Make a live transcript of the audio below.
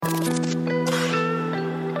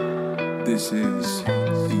This is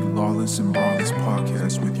the Lawless and Braless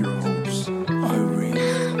podcast with your host, Irene.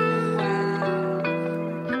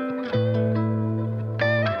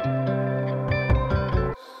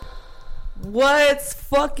 What's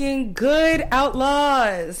fucking good,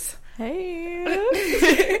 outlaws?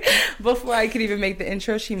 Hey. Before I could even make the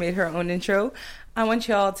intro, she made her own intro. I want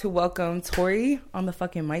y'all to welcome Tori on the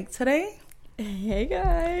fucking mic today. Hey,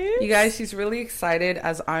 guys. You guys, she's really excited,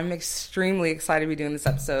 as I'm extremely excited to be doing this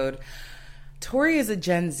episode. Tori is a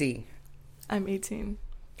Gen Z. I'm 18.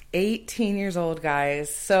 18 years old,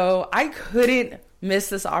 guys. So I couldn't miss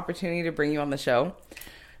this opportunity to bring you on the show.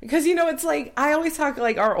 Because, you know, it's like, I always talk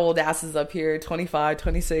like our old asses up here, 25,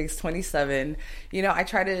 26, 27. You know, I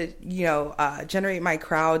try to, generate my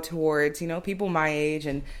crowd towards, people my age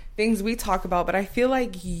and things we talk about. But I feel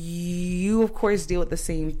like you, of course, deal with the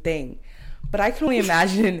same thing. But I can only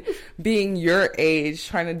imagine being your age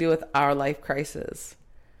trying to deal with our life crisis.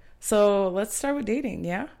 So let's start with dating,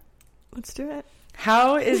 yeah? Let's do it.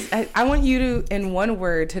 I want you to, in one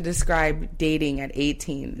word, to describe dating at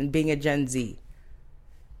 18 and being a Gen Z.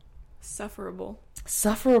 Sufferable.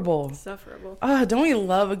 Oh, don't we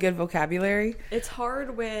love a good vocabulary? It's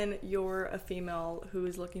hard when you're a female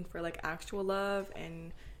who's looking for like actual love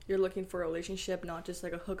and you're looking for a relationship, not just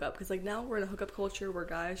like a hookup. Because like now we're in a hookup culture where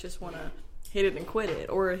guys just want to hit it and quit it,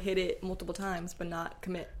 or hit it multiple times but not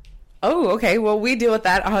commit. Oh, okay. Well, we deal with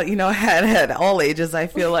that, at all ages, I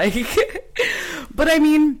feel like. But I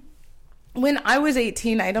mean, when I was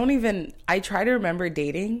 18, I try to remember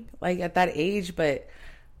dating like at that age, but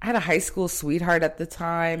I had a high school sweetheart at the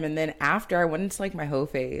time. And then after, I went into like my hoe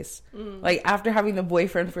phase. Like after having the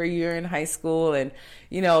boyfriend for a year in high school and,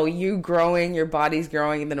 you growing, your body's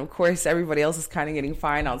growing. And then of course, everybody else is kind of getting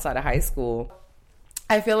fine outside of high school.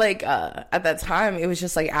 I feel like at that time, it was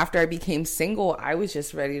just like after I became single, I was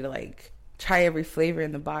just ready to like try every flavor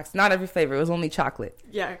in the box. Not every flavor. It was only chocolate.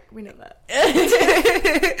 Yeah, we know that.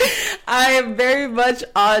 I am very much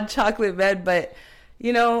on chocolate bed, but,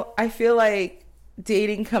 I feel like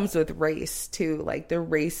dating comes with race too, like the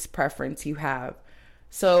race preference you have.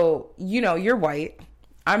 So, you're white.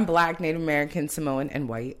 I'm Black, Native American, Samoan, and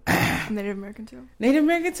white. Native American too. Native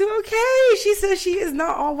American too? Okay. She says she is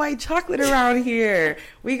not all white chocolate around here.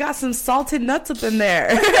 We got some salted nuts up in there.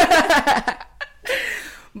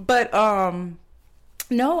 But,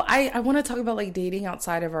 no, I want to talk about like dating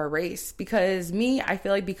outside of our race, because I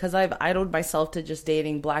feel like because I've idled myself to just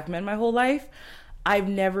dating Black men my whole life, I've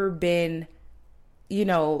never been, in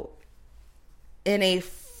a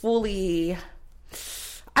fully,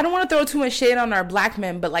 I don't want to throw too much shade on our Black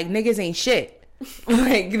men, but like niggas ain't shit.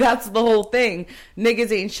 Like that's the whole thing.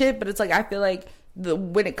 Niggas ain't shit, but it's like I feel like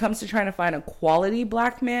when it comes to trying to find a quality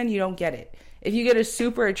Black man, you don't get it. If you get a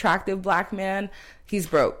super attractive Black man, he's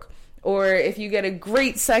broke. Or if you get a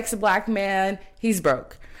great sex Black man, he's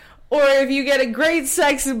broke. Or if you get a great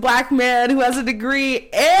sex Black man who has a degree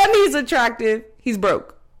and he's attractive, he's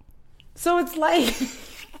broke. So it's like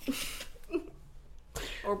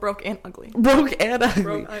or broke and ugly.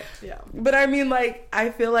 Yeah. But I mean, like, I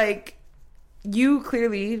feel like you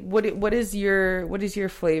clearly, what is your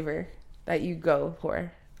flavor that you go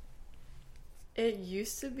for? It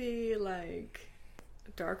used to be like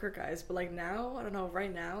darker guys, but like now, I don't know,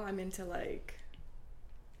 right now I'm into like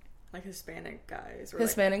Hispanic guys.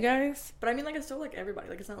 Hispanic guys? But I mean, like, it's still like everybody.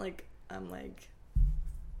 Like, it's not like I'm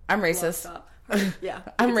racist. Yeah.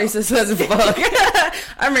 I'm racist as fuck.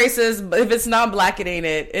 I'm racist, but if it's not Black, it ain't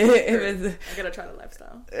it. I gotta try the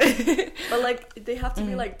lifestyle. But like, they have to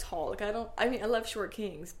be like tall. Like, I love short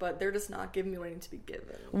kings, but they're just not giving me what I need to be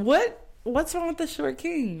given. What's wrong with the short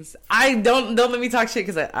kings? Don't let me talk shit,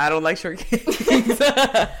 because I don't like short kings.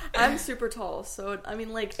 I'm super tall, so I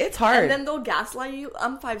mean, like, it's hard. And then they'll gaslight you.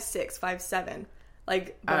 I'm 5'6", 5'7",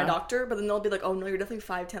 like by my doctor. But then they'll be like, "Oh no, you're definitely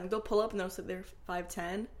 5'10". Like, they'll pull up and they'll say they're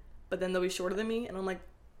 5'10", but then they'll be shorter than me, and I'm like,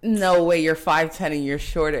 no way, you're 5'10" and you're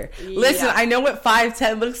shorter. Yeah. Listen, I know what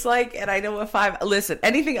 5'10" looks like, and I know what listen,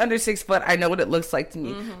 anything under 6 foot, I know what it looks like to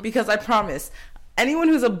me, because I promise, anyone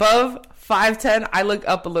who's above 5'10", I look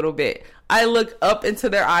up a little bit. I look up into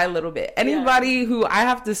their eye a little bit. Anybody who I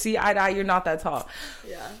have to see eye to eye, you're not that tall.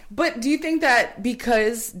 Yeah. But do you think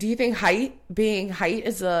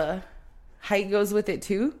height goes with it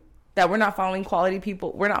too? That we're not following quality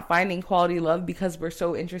people, we're not finding quality love because we're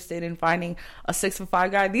so interested in finding a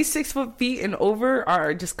 6'5" guy. These 6 feet and over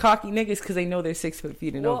are just cocky niggas because they know they're 6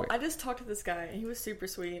 feet and over. I just talked to this guy and he was super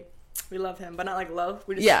sweet. We love him, but not like love.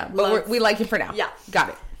 We we like him for now. Yeah, got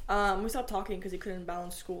it. We stopped talking because he couldn't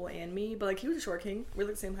balance school and me, but like he was a short king. We're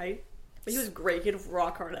like the same height, but he was great. He had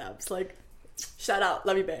rock hard abs. Like, Shout out,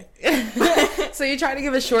 love you, bae. So you try to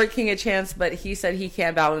give a short king a chance, but he said he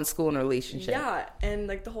can't balance school and relationship. Yeah, and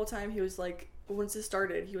like the whole time he was like, once it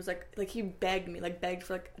started, he was like he begged me, like begged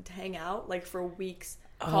for like to hang out, like for weeks,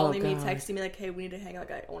 calling me, texting me, like, hey, we need to hang out,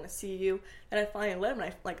 like, I want to see you. And I finally let him,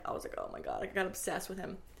 and I was like, oh my god, like I got obsessed with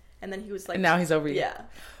him. And then he was like, and now he's over you. Yeah,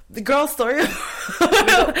 the girl story.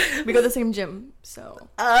 we go to the same gym, so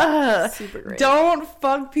super great. Don't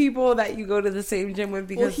fuck people that you go to the same gym with,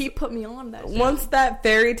 because he put me on that gym. Once that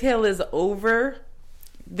fairy tale is over,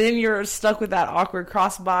 then you're stuck with that awkward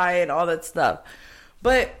cross by and all that stuff.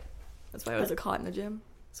 But that's why I was caught in the gym.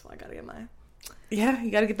 That's why I gotta get my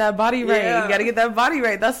you gotta get that body right. You gotta get that body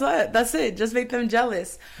right. That's it. Just make them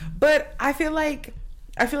jealous. But I feel like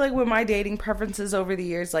with my dating preferences over the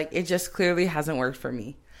years, like, it just clearly hasn't worked for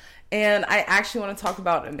me. And I actually want to talk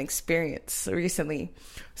about an experience recently.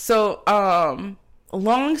 So,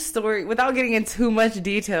 long story, without getting into too much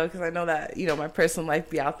detail, because I know that, my personal life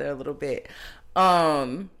be out there a little bit.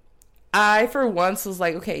 I, for once, was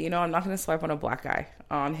like, okay, I'm not going to swipe on a black guy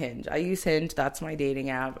on Hinge. I use Hinge. That's my dating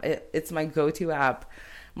app. It's my go-to app.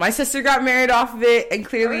 My sister got married off of it, and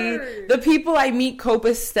clearly the people I meet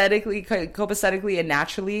copacetically and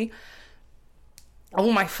naturally,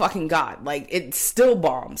 oh my fucking god, like, it still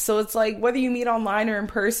bombs. So it's like, whether you meet online or in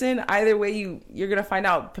person, either way you're gonna find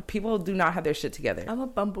out people do not have their shit together. I'm a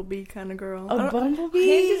bumblebee kind of girl. A bumblebee?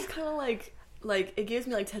 Hinge is kind of like it gives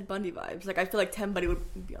me like Ted Bundy vibes. Like, I feel like Ted Bundy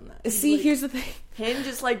would be on that. See, like, here's the thing. Hinge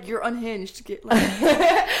is like you're unhinged. Get like.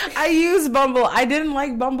 I use Bumble. I didn't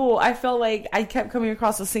like Bumble. I felt like I kept coming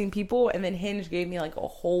across the same people, and then Hinge gave me like a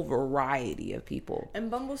whole variety of people.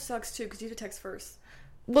 And Bumble sucks too, because you have to text first.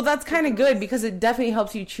 Well, that's kind of good, because it definitely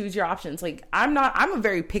helps you choose your options. Like, I'm a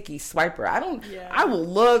very picky swiper. I will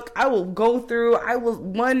look, I will go through, if I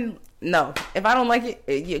don't like it,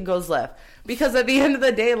 it goes left. Because at the end of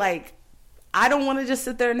the day, like, I don't want to just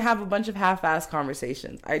sit there and have a bunch of half-assed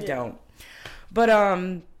conversations. I don't. But,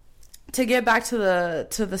 to get back to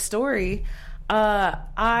the story,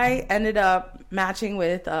 I ended up matching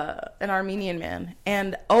with, an Armenian man,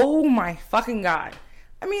 and oh my fucking god.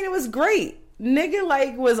 I mean, it was great. Nigga,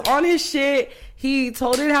 like, was on his shit. He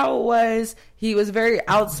told it how it was. He was very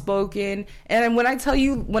outspoken. And when I tell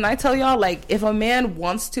y'all, like, if a man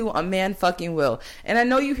wants to, a man fucking will. And I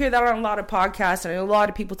know you hear that on a lot of podcasts, and I know a lot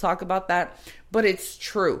of people talk about that, but it's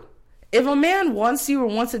true. If a man wants you or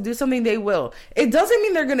wants to do something, they will. It doesn't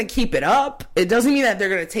mean they're going to keep it up. It doesn't mean that they're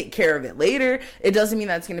going to take care of it later. It doesn't mean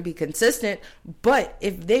that it's going to be consistent. But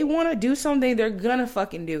if they want to do something, they're going to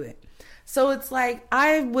fucking do it. So it's like,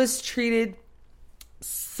 I was treated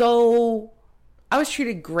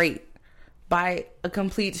great by a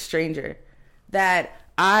complete stranger that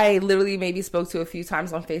I literally maybe spoke to a few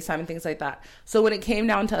times on FaceTime and things like that. So when it came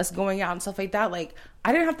down to us going out and stuff like that, like,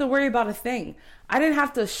 I didn't have to worry about a thing. I didn't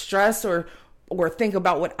have to stress or think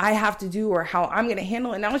about what I have to do or how I'm going to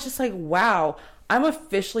handle it. And I was just like, wow, I'm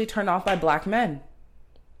officially turned off by black men.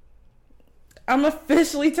 I'm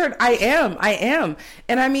officially turned. I am.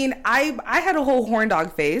 And I mean, I had a whole horn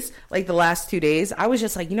dog phase like the last 2 days. I was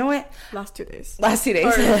just like, you know what? Last 2 days. I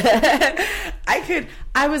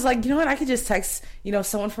was like, you know what? I could just text,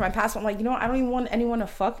 someone from my past. I'm like, I don't even want anyone to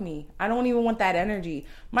fuck me. I don't even want that energy.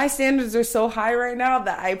 My standards are so high right now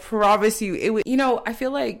that I promise you it would, I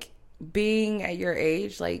feel like being at your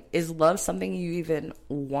age, like, is love something you even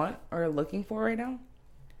want or looking for right now?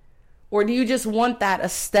 Or do you just want that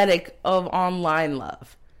aesthetic of online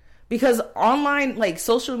love? Because online, like,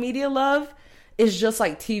 social media love is just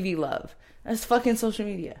like TV love. That's fucking social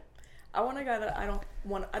media. I want a guy that I don't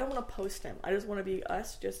want to post him. I just want to be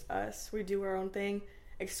us, just us. We do our own thing,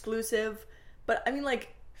 exclusive. But I mean,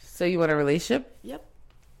 like. So you want a relationship? Yep.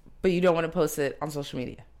 But you don't want to post it on social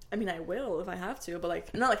media? I mean, I will if I have to, but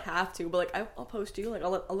like, not like have to, but like, I'll post you. Like,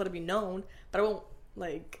 I'll let it be known, but I won't,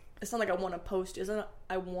 like. It's not like I want to post.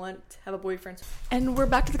 I want to have a boyfriend. And we're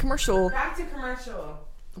back to the commercial.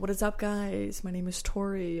 What is up, guys? My name is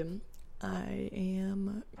Tori. I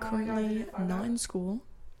am currently not in school.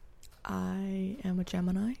 I am a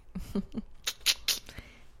Gemini.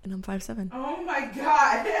 And I'm 5'7". Oh my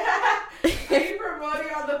god. Are you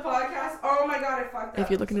promoting on the podcast? Oh my god, I fucked up.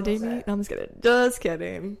 If you're looking to date me, no, I'm just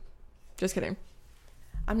kidding. Just kidding.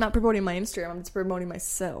 I'm not promoting my Instagram. I'm just promoting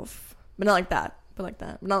myself. But not like that. But like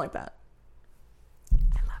that. But not like that. I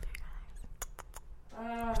love you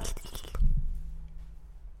guys.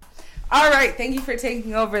 All right. Thank you for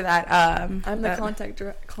taking over that. I'm the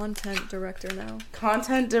content director now.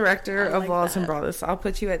 Content director of Lawless and Braless. I'll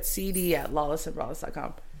put you at CD at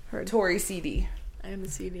lawlessandbraless.com. Heard. Tori CD. I am a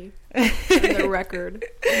CD. On their record.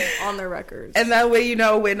 On their records. And that way, you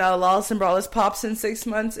know, when Lawless and Brawless pops in 6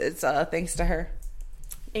 months, it's thanks to her.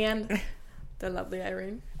 And the lovely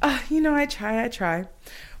Irene. You know, I try.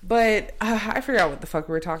 But I forgot what the fuck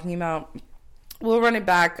we were talking about. We'll run it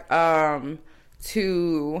back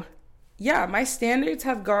to... Yeah, my standards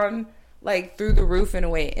have gone, like, through the roof in a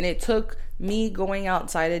way. And it took me going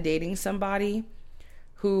outside of dating somebody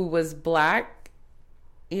who was black,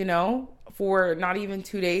 you know, for not even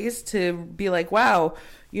 2 days to be like, wow,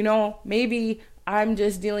 you know, maybe I'm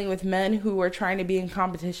just dealing with men who are trying to be in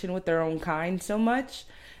competition with their own kind so much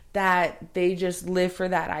that they just live for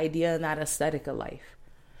that idea and that aesthetic of life.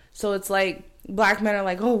 So it's like black men are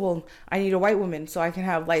like, oh, well, I need a white woman so I can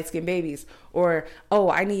have light-skinned babies. Or, oh,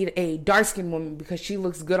 I need a dark-skinned woman because she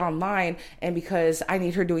looks good online and because I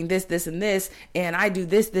need her doing this, this, and this, and I do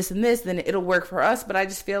this, this, and this, then it'll work for us. But I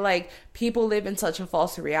just feel like people live in such a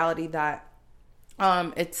false reality that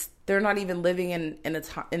they're not even living in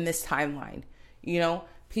this timeline, you know?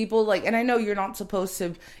 People like, and I know you're supposed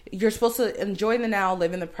to enjoy the now,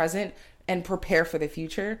 live in the present, and prepare for the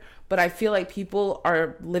future. But I feel like people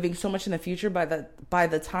are living so much in the future by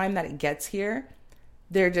the time that it gets here,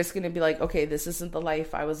 they're just going to be like, okay, this isn't the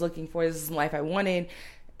life I was looking for. This isn't the life I wanted.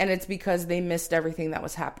 And it's because they missed everything that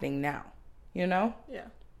was happening now, you know? Yeah.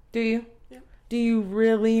 Do you? Yeah. Do you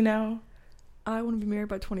really know? I want to be married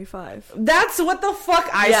by 25. That's what the fuck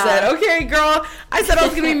I said. Okay, girl. I said I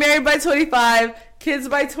was going to be married by 25, kids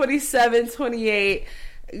by 27, 28.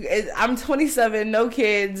 I'm 27, no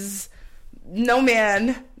kids, no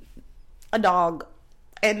man, a dog,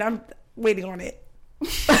 and I'm waiting on it.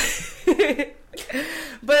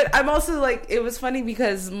 But I'm also like, it was funny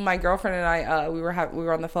because my girlfriend and I, we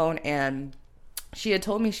were on the phone, and she had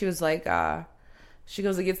told me, she was like, she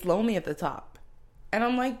goes, it gets lonely at the top. And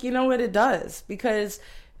I'm like, you know what, it does. Because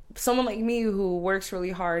someone like me who works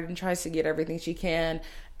really hard and tries to get everything she can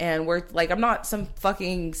and I'm not some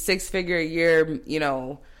fucking 6-figure a year, you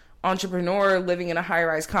know, entrepreneur living in a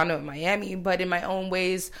high-rise condo in Miami. But in my own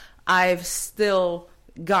ways, I've still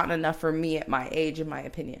gotten enough for me at my age, in my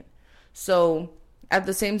opinion. So at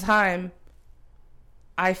the same time,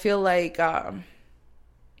 I feel like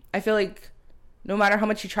no matter how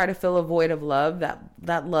much you try to fill a void of love,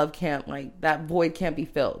 that love can't, like, that void can't be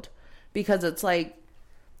filled. Because it's like,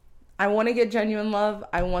 I want to get genuine love.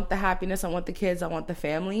 I want the happiness. I want the kids. I want the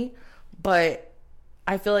family. But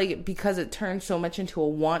I feel like because it turns so much into a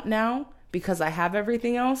want now, because I have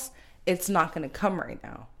everything else, it's not going to come right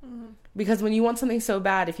now. Mm-hmm. Because when you want something so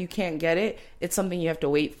bad, if you can't get it, it's something you have to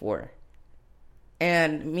wait for.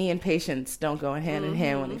 And me and patience don't go hand in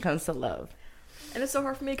hand when it comes to love. And it's so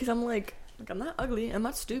hard for me because I'm like, I'm not ugly, I'm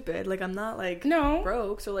not stupid, like, I'm not, like,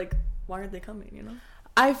 broke, so, like, why aren't they coming, you know?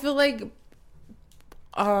 I feel like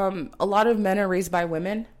a lot of men are raised by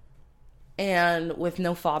women and with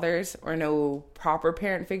no fathers or no proper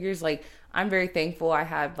parent figures. Like, I'm very thankful I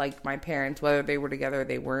had, like, my parents, whether they were together or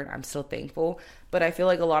they weren't, I'm still thankful. But I feel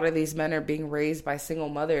like a lot of these men are being raised by single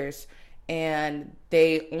mothers and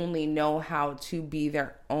they only know how to be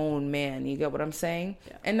their own man. You get what I'm saying?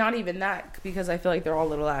 Yeah. And not even that, because I feel like they're all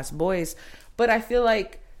little ass boys. But I feel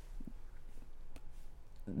like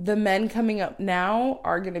the men coming up now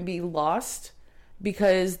are going to be lost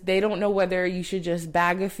because they don't know whether you should just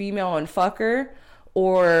bag a female and fuck her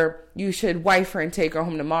or you should wife her and take her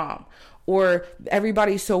home to mom. Or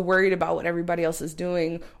everybody's so worried about what everybody else is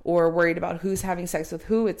doing or worried about who's having sex with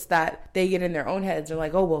who. It's that they get in their own heads. They're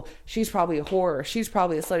like, oh, well, she's probably a whore. Or she's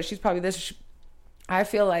probably a slut. She's probably this. I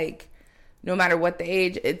feel like no matter what the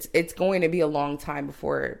age, it's going to be a long time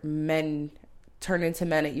before men turn into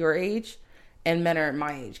men at your age and men are at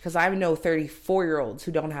my age. Because I know 34-year-olds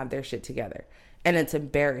who don't have their shit together. And it's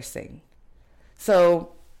embarrassing.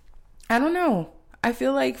 So, I don't know. I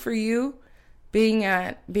feel like for you, being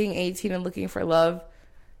 18 and looking for love,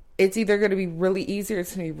 it's either going to be really easy or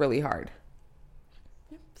it's going to be really hard.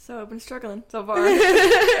 So I've been struggling so far.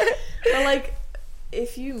 But like,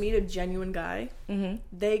 if you meet a genuine guy,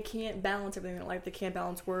 they can't balance everything in life. They can't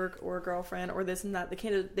balance work or a girlfriend or this and that. They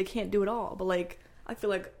can't do it all. But like, I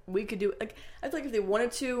feel like we could do, like, I feel like if they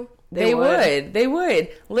wanted to, they would.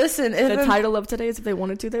 Listen, the title of today is if they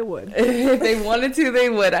wanted to, they would. If they wanted to, they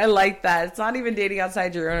would. I like that. It's not even dating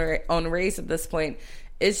outside your own race at this point.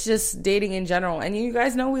 It's just dating in general. And you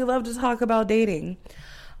guys know we love to talk about dating.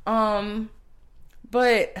 But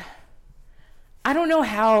I don't know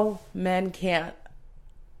how men can't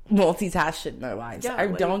multitask shit in their lives. I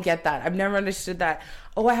don't get that. I've never understood that.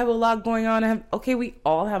 Oh, I have a lot going on. Okay, we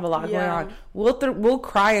all have a lot going on. We'll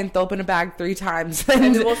cry and throw up in a bag 3 times.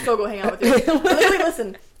 And we'll still go hang out with you. Literally,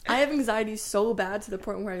 listen, I have anxiety so bad to the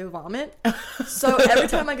point where I vomit. So every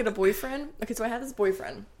time I get a boyfriend, okay, so I had this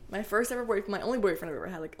boyfriend, my first ever boyfriend, my only boyfriend I've ever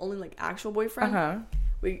had, like only like actual boyfriend.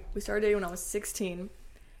 We started dating when I was 16,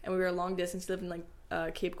 and we were long distance. Lived in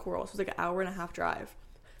like Cape Coral, so it was like an hour and a half drive.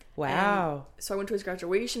 Wow. And so I went to his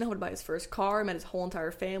graduation. I would buy his first car. Met his whole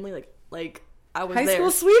entire family. Like I was high there. school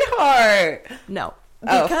sweetheart. No,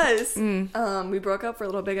 because we broke up for a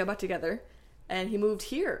little bit. Got back together, and he moved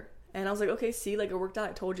here. And I was like, okay, see, like, it worked out.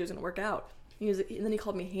 I told you it was gonna work out. And then he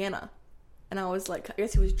called me Hannah. And I was like, I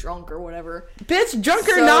guess he was drunk or whatever. Bitch, drunk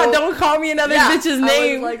or not, don't call me another bitch's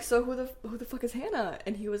name. I was like, so who the fuck is Hannah?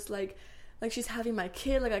 And he was like she's having my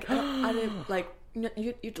kid. Like, I didn't, like,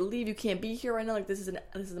 you have to leave. You can't be here right now. Like, this is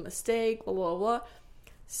a mistake. Blah, blah, blah.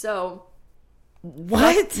 So.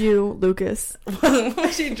 What? You, Lucas.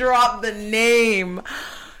 She dropped the name.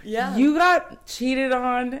 Yeah. You got cheated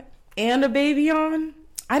on and a baby on?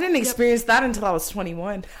 I didn't experience that until I was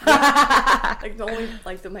 21. Yeah. Like the only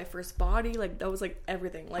my first body, like that was like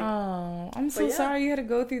everything. Like, oh, I'm so sorry you had to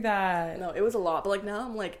go through that. No, it was a lot, but like now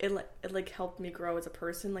I'm like it helped me grow as a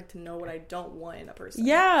person, like to know what I don't want in a person.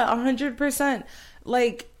 Yeah, 100%.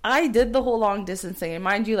 Like I did the whole long distance thing, and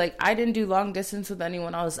mind you, like I didn't do long distance with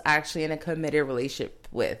anyone I was actually in a committed relationship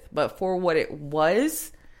with, but for what it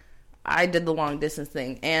was, I did the long distance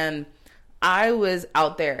thing, and I was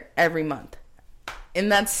out there every month. In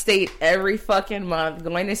that state every fucking month,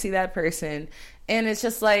 going to see that person. And it's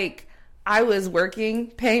just like, I was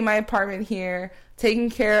working, paying my apartment here, taking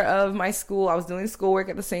care of my school. I was doing schoolwork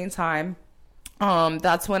at the same time.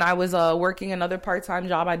 That's when I was working another part-time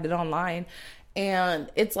job I did online. And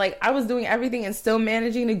it's like, I was doing everything and still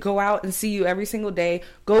managing to go out and see you every single day,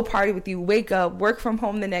 go party with you, wake up, work from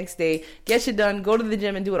home the next day, get shit done, go to the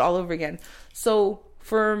gym and do it all over again. So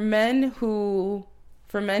for men who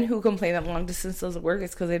complain that long distance doesn't work,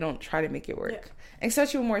 it's because they don't try to make it work. Yeah.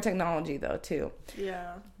 Especially with more technology, though, too.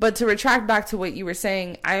 Yeah. But to retract back to what you were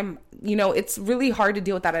saying, it's really hard to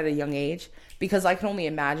deal with that at a young age, because I can only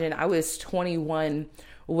imagine. I was 21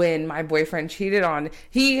 when my boyfriend cheated on.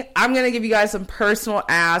 I'm going to give you guys some personal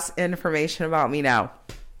ass information about me now.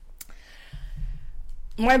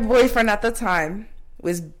 My boyfriend at the time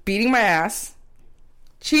was beating my ass,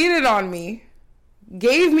 cheated on me,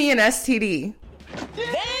 gave me an STD.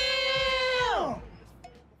 Damn!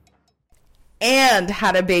 And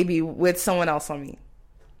had a baby with someone else on me.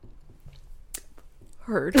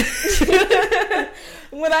 Heard.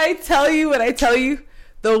 When I tell you,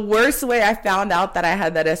 the worst way I found out that I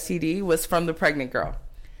had that STD was from the pregnant girl.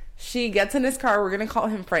 She gets in his car. We're going to call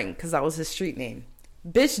him Frank because that was his street name.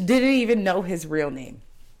 Bitch didn't even know his real name.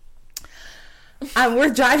 And we're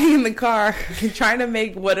driving in the car, trying to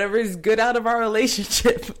make whatever is good out of our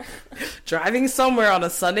relationship. Driving somewhere on a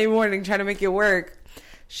Sunday morning, trying to make it work.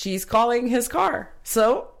 She's calling his car.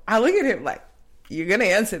 So I look at him like, you're going to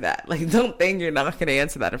answer that. Like, don't think you're not going to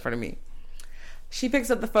answer that in front of me. She picks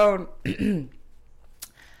up the phone.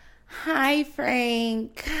 Hi,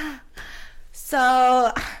 Frank.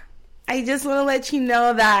 So I just want to let you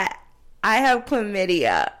know that I have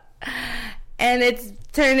chlamydia. And it's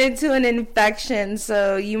turned into an infection,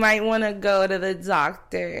 so you might want to go to the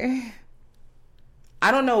doctor.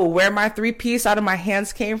 I don't know where my 3-piece out of my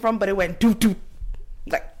hands came from, but it went doo-doo.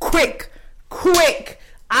 Like, quick.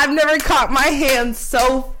 I've never caught my hands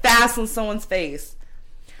so fast on someone's face.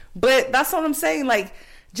 But that's what I'm saying. Like,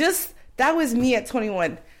 that was me at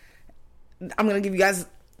 21. I'm going to give you guys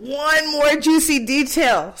one more juicy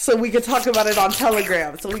detail so we could talk about it on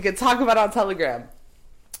Telegram.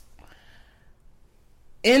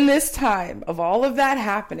 In this time of all of that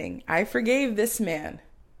happening, I forgave this man.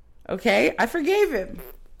 Okay? I forgave him.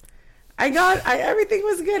 Everything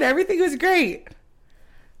was good. Everything was great.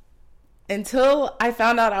 Until I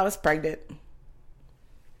found out I was pregnant. When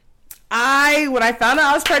I found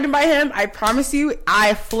out I was pregnant by him, I promise you,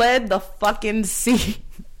 I fled the fucking scene.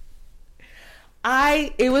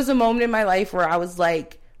 It was a moment in my life where I was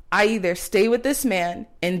like, I either stay with this man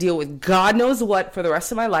and deal with God knows what for the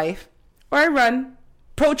rest of my life, or I run.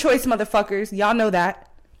 Pro-choice motherfuckers, y'all know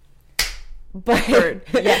that. But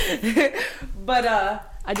yes. But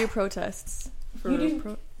I do protests. You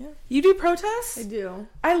do? You do protests? I do.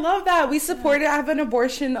 I love that. We support it. I have an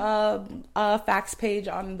abortion facts page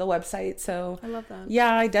on the website, so I love that.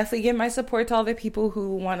 Yeah, I definitely give my support to all the people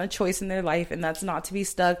who want a choice in their life, and that's not to be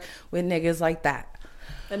stuck with niggas like that.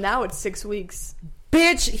 And now it's 6 weeks.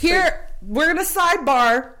 Bitch, here we're gonna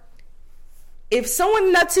sidebar. If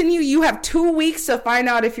someone nuts in you, you have 2 weeks to find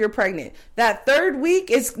out if you're pregnant. That 3rd week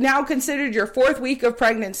is now considered your 4th week of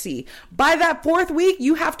pregnancy. By that 4th week,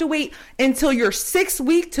 you have to wait until your 6th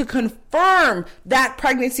week to confirm that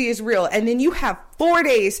pregnancy is real. And then you have 4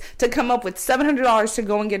 days to come up with $700 to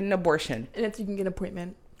go and get an abortion. And if you can get an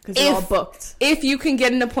appointment. Because they're all booked. If you can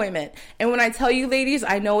get an appointment. And when I tell you, ladies,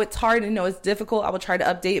 I know it's hard. I know it's difficult. I will try to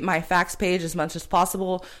update my facts page as much as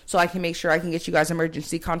possible so I can make sure I can get you guys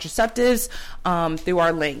emergency contraceptives through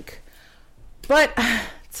our link. But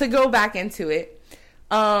to go back into it,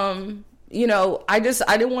 you know, I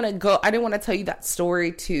didn't want to tell you that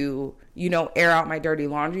story to, you know, air out my dirty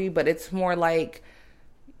laundry. But it's more like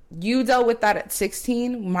you dealt with that at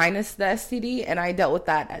 16 minus the STD, and I dealt with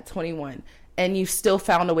that at 21. And you still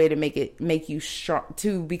found a way to make you strong,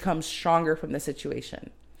 to become stronger from the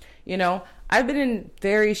situation. You know, I've been in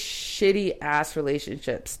very shitty ass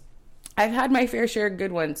relationships. I've had my fair share of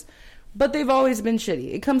good ones, but they've always been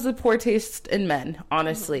shitty. It comes with poor taste in men,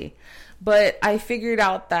 honestly. Mm-hmm. But I figured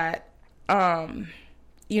out that,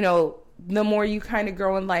 you know, the more you kind of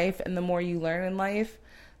grow in life and the more you learn in life,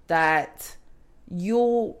 that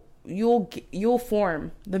you'll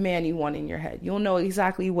form the man you want in your head. You'll know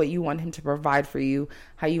exactly what you want him to provide for you,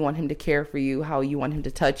 how you want him to care for you, how you want him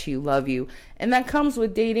to touch you, love you. And that comes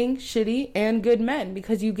with dating shitty and good men,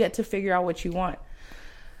 because you get to figure out what you want.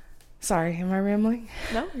 Sorry, am I rambling?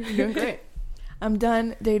 No, you're doing great. I'm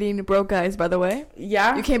done dating broke guys, by the way.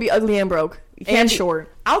 Yeah? You can't be ugly and broke. And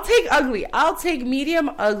short. I'll take ugly. I'll take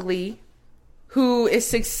medium ugly who is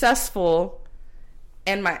successful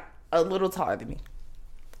and a little taller than me.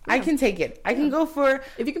 Yeah. I can take it. I can go for...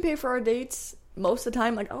 If you can pay for our dates, most of the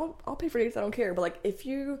time, like, I'll pay for dates, I don't care. But, like, if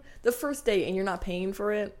the first date and you're not paying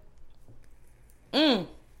for it... And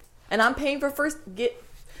I'm paying for first...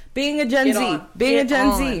 Being a Gen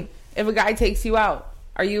Z. If a guy takes you out,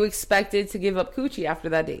 are you expected to give up coochie after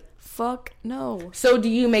that date? Fuck no. So do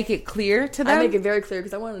you make it clear to them? I make it very clear,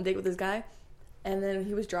 because I went on a date with this guy, and then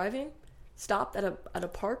he was driving, stopped at a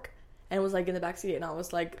park, and was, like, in the backseat, and I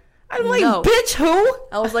was like... I'm like, no. Bitch, who?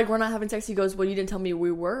 I was like, we're not having sex. He goes, well, you didn't tell me we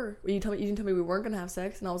were. You didn't tell me we weren't gonna have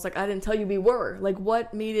sex. And I was like, I didn't tell you we were. Like,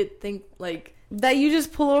 what made it think like that you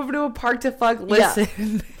just pull over to a park to fuck? Listen,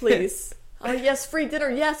 yeah, please. Oh yes, free dinner.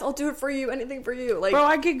 Yes, I'll do it for you. Anything for you. Like, bro,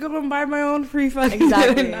 I could go and buy my own free fucking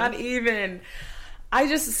exactly. dinner. Not even. I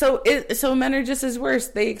just so men are just as worse.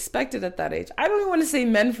 They expect it at that age. I don't even want to say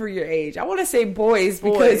men for your age. I want to say boys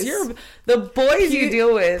because you're the boys you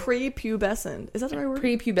deal with. Prepubescent. Is that the right word?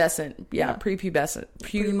 Prepubescent. Yeah, prepubescent.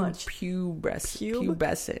 Pretty much.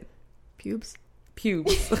 Pubescent. Pubes.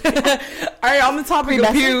 All right, on the topic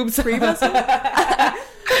of pubes. Prepubescent.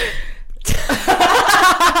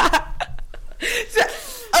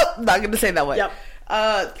 I'm not gonna say that one. Yep.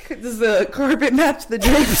 Does the carpet match the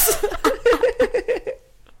drapes?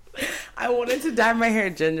 I wanted to dye my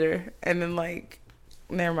hair ginger, and then like,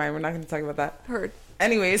 never mind. We're not going to talk about that. Heard.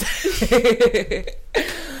 Anyways,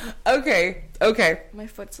 okay. My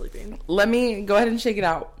foot's sleeping. Let me go ahead and shake it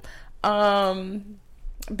out.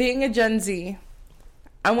 Being a Gen Z,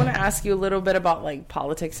 I want to ask you a little bit about like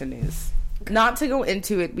politics and news. Okay. Not to go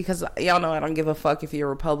into it because y'all know I don't give a fuck if you're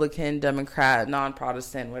Republican, Democrat,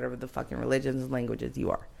 non-Protestant, whatever the fucking religions and languages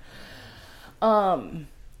you are.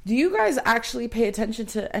 Do you guys actually pay attention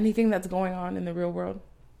to anything that's going on in the real world?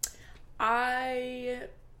 I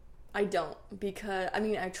don't, because I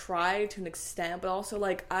mean I try to an extent, but also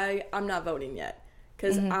like I'm not voting yet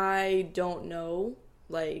because I don't know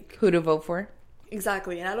like who to vote for.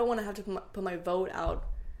 Exactly, and I don't want to have to put my vote out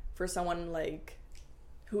for someone like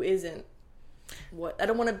who isn't. What I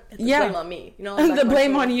don't want to put the blame on me, you know. The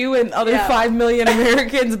blame on you and other 5 million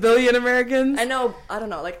Americans, billion Americans. I know. I don't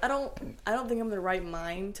know. Like I don't think I'm in the right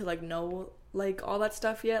mind to like know like all that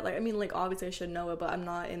stuff yet. Like I mean, like obviously I should know it, but I'm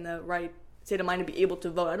not in the right state of mind to be able to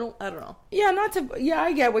vote. I don't know. Yeah,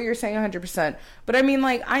 I get what you're saying 100%. But I mean,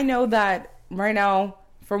 like I know that right now,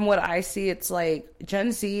 from what I see, it's like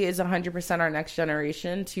Gen Z is 100% our next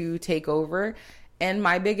generation to take over. And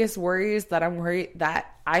my biggest worry is that I'm worried that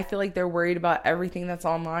I feel like they're worried about everything that's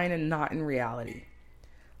online and not in reality.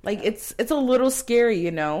 Like, it's a little scary,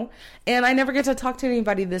 you know? And I never get to talk to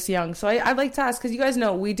anybody this young. So I'd like to ask, because you guys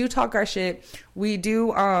know, we do talk our shit. We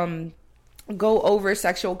do go over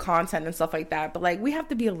sexual content and stuff like that. But, like, we have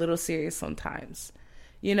to be a little serious sometimes,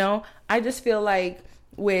 you know? I just feel like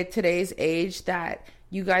with today's age that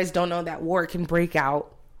you guys don't know that war can break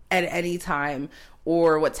out at any time,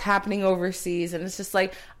 or what's happening overseas. And it's just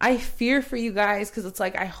like, I fear for you guys, because it's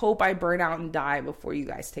like, I hope I burn out and die before you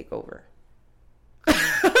guys take over.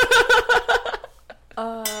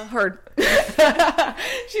 Heard.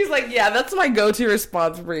 She's like, yeah, that's my go-to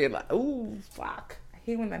response for you. Like, ooh, fuck. I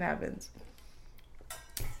hate when that happens.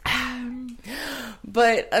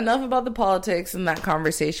 But enough about the politics and that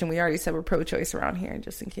conversation. We already said we're pro-choice around here,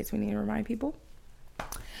 just in case we need to remind people.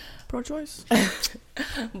 Pro-choice.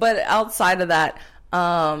 But outside of that,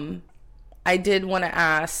 I did want to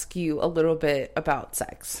ask you a little bit about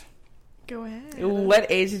sex. Go ahead. What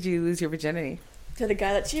age did you lose your virginity? To the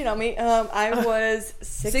guy that cheated on me. I was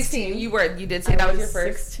 16. You did say that was your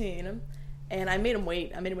first. 16. And I made him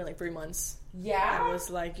wait. I made him wait like 3 months. Yeah. I was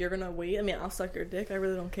like, you're gonna wait? I mean, I'll suck your dick. I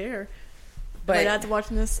really don't care. But my dad's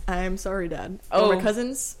watching this. I'm sorry, Dad. Oh. My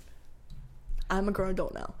cousins. I'm a grown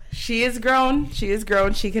adult now. She is grown. She is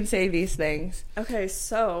grown. She can say these things. Okay,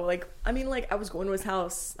 so, like, I mean, like, I was going to his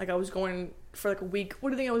house. Like, I was going for, like, a week. What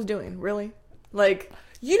do you think I was doing? Really? Like...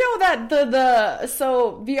 You know that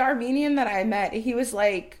so the Armenian that I met, he was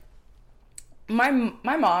like, my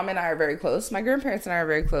mom and I are very close. My grandparents and I are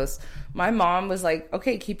very close. My mom was like,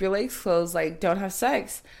 okay, keep your legs closed. Like, don't have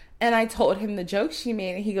sex. And I told him the joke she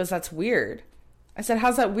made, and he goes, that's weird. I said,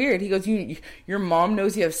 how's that weird? He goes, your mom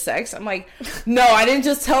knows you have sex? I'm like, no, I didn't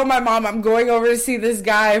just tell my mom I'm going over to see this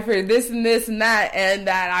guy for this and this and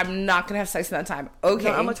that I'm not going to have sex in that time. Okay.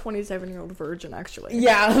 No, I'm a 27-year-old virgin, actually.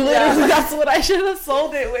 Yeah, literally, that's what I should have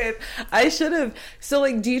sold it with. I should have. So,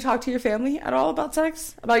 like, do you talk to your family at all about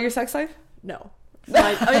sex? About your sex life? No.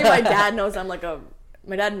 My dad knows I'm like a...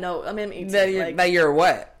 My dad knows. I mean, I'm 18. That you're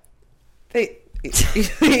what?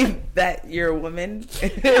 That you're a woman?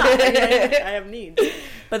 I have needs.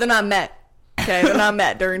 But they're not met. Okay? They're not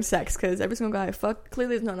met during sex, because every single guy I fuck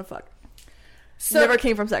clearly is not a fuck. So never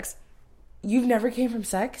came from sex. You've never came from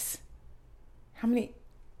sex? How many?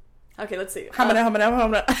 Okay, let's see. How many?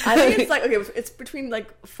 I think it's like, okay, it's between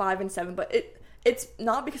like 5 and 7, but it's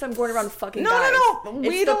not because I'm going around fucking guys. No.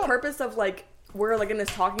 It's the purpose of like, we're like in this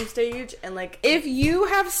talking stage, and like, if you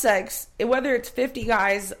have sex, whether it's 50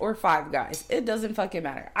 guys or 5 guys, it doesn't fucking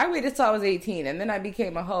matter. I waited till I was 18 and then I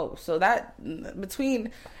became a hoe. So that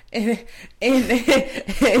between in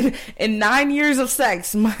 9 years of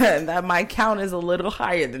sex, my count is a little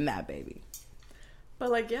higher than that, baby. But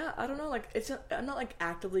like, yeah, I don't know, like, I'm not like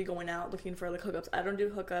actively going out looking for like hookups. I don't do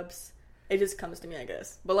hookups. It just comes to me, I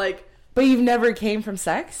guess. But you've never came from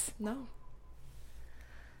sex? No.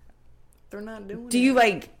 They're not doing it. Do you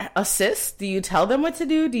like assist? Do you tell them what to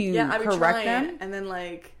do? Do you correct them? And then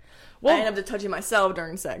like, I end up touching myself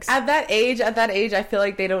during sex. At that age, I feel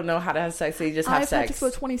like they don't know how to have sex. They just have sex. I practiced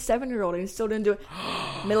with a 27-year-old and he still didn't do it.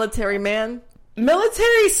 Military man.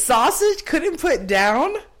 Military sausage couldn't put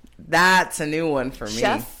down? That's a new one for me.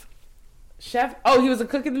 Chef? Oh, he was a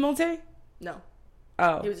cook in the military? No.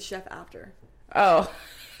 Oh. He was a chef after. Oh.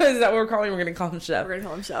 Is that what we're calling him? We're going to call him chef. We're going to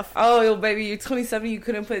call him chef. Oh, baby, you're 27, you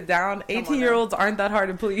couldn't put it down. 18-year-olds aren't that hard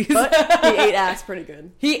to please. But he ate ass pretty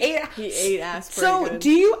good. He ate ass pretty good. So, do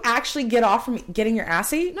you actually get off from getting your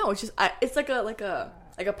ass ate? No, it's just, it's like a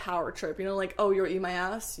power trip, you know, like, oh, you're eating my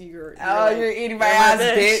ass, you're eating my ass,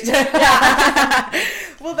 bitch.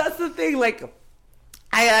 Well, that's the thing, like,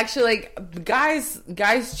 I actually, like,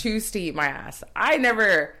 guys choose to eat my ass. I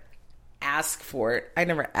never ask for it. I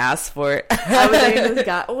never asked for it. I was dating this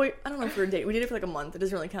guy. Oh, wait, I don't know if we were dating. We dated for like a month. It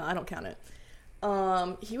doesn't really count. I don't count it.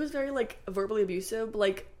 He was very like verbally abusive.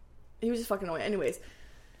 Like, he was just fucking annoying. Anyways,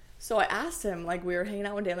 so I asked him, like, we were hanging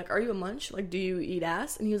out one day. I'm like, are you a munch? Like, do you eat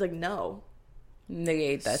ass? And he was like, no. Nigga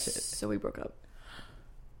ate that shit. So we broke up.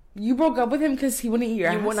 You broke up with him because he wouldn't eat your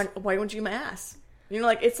ass? Why wouldn't you eat my ass? You know,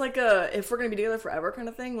 like, it's like if we're gonna be together forever kind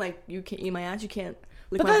of thing. Like, you can't eat my ass. You can't.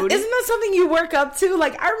 But isn't that something you work up to?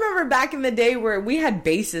 Like, I remember back in the day where we had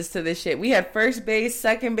bases to this shit. We had first base,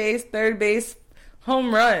 second base, third base,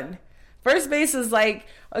 home run. First base is like,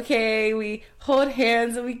 okay, we hold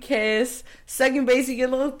hands and we kiss. Second base, you get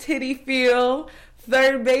a little titty feel.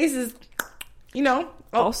 Third base is, you know.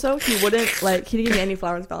 Also, he wouldn't, like, he didn't give me any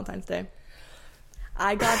flowers Valentine's Day.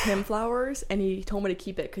 I got him flowers, and he told me to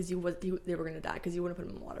keep it because they were going to die because he wouldn't put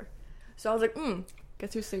them in water. So I was like,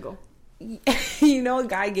 guess who's single? You know, a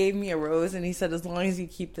guy gave me a rose and he said, as long as you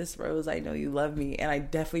keep this rose, I know you love me. And I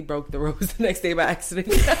definitely broke the rose the next day by accident.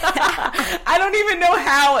 I don't even know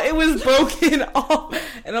how it was broken off.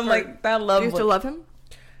 And I'm like, that love. Do you still love him?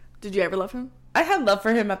 Did you ever love him? I had love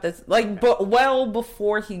for him at this, like, but well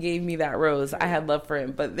before he gave me that rose, I had love for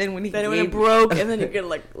him. But then when it broke, and then you get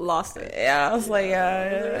like lost it. Yeah, I was like, you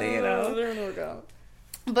know. It didn't work out.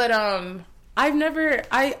 But I've never.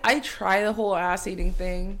 I try the whole ass eating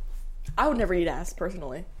thing. I would never eat ass,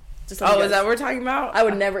 personally. Just is that what we're talking about? I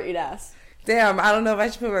would never eat ass. Damn, I don't know if I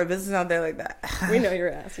should put my business out there like that. We know you're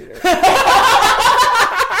an ass eater.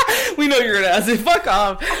 We know you're gonna ask it. Fuck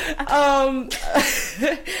off.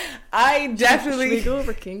 I definitely. Should we go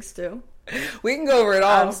over kinks too? We can go over it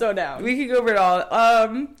all. I'm so down. We can go over it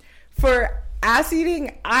all. For ass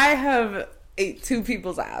eating, I have ate 2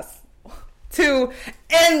 people's ass. 2,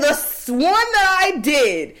 and the one that I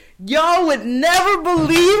did, y'all would never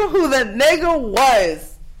believe who the nigga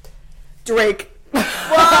was. Drake.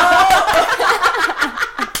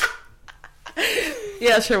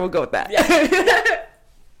 Yeah, sure, we'll go with that. Yeah.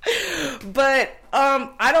 But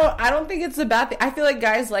I don't think it's a bad thing. I feel like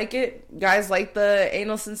guys like it. Guys like the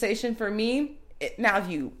anal sensation. For me, now if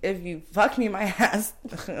you fuck me in my ass,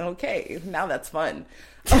 okay, now that's fun.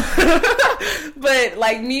 But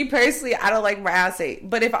like me personally, I don't like my ass ate.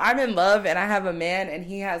 But if I'm in love and I have a man and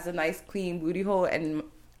he has a nice clean booty hole and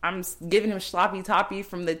I'm giving him sloppy toppy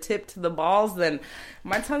from the tip to the balls, then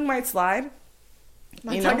my tongue might slide.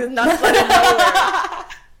 My tongue is not sliding nowhere.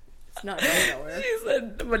 It's not going nowhere. She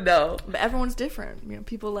said, but no. But everyone's different. You know,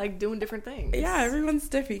 people like doing different things. Yeah, everyone's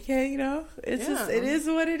different. You know, it's just, it is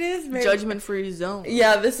what it is, man. Judgment-free zone.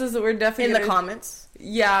 Yeah, we're definitely in the comments.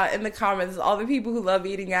 Yeah, in the comments. All the people who love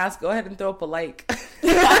eating ass, go ahead and throw up a like.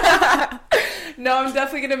 No, I'm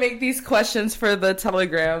definitely going to make these questions for the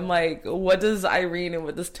Telegram. Like, what does Irene and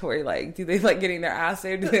what does Tori like? Do they like getting their ass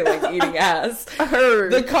ate, or do they like eating ass?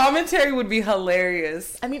 The commentary would be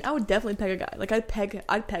hilarious. I mean, I would definitely peg a guy. Like, I'd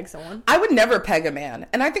peg someone. I would never peg a man.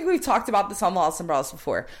 And I think we've talked about this on Lost and Bros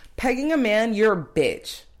before. Pegging a man, you're a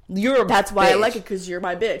bitch. That's why I like it, because you're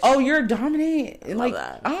my bitch. Oh, you're dominating. Love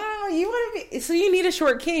that. Oh, you want to be... So you need a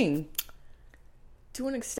short king. To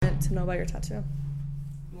an extent, to know about your tattoo.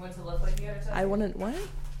 You want to look like you had a tattoo? I want to... What?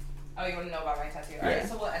 Oh, you want to know about my tattoo? Yeah. Alright,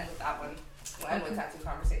 so we'll end with that one. We'll end with tattoo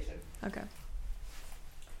conversation. Okay.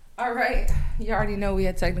 Alright. You already know we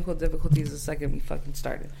had technical difficulties the second we fucking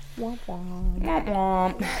started. Womp womp. Womp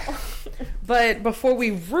womp. But before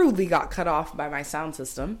we rudely got cut off by my sound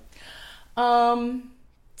system,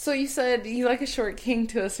 so you said you like a short king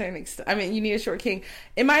to a certain extent. I mean, you need a short king.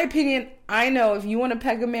 In my opinion, I know if you want to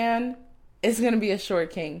peg a man, it's going to be a short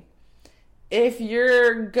king. If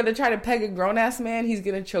you're going to try to peg a grown-ass man, he's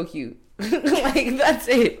going to choke you. Like, that's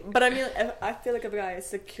it. But I mean, I feel like if a guy is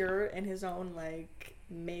secure in his own, like,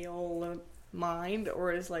 male mind,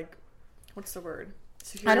 or is, like, what's the word?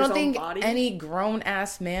 Secure I in his don't own think body. any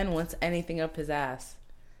grown-ass man wants anything up his ass.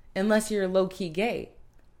 Unless you're low-key gay.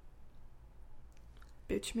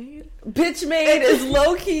 Bitch made? Bitch made is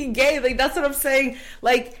low-key gay. Like, that's what I'm saying.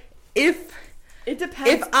 Like, if... It depends.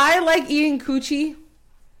 If I like eating coochie...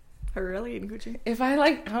 I really eating coochie. If I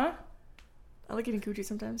like... Huh? I like eating coochie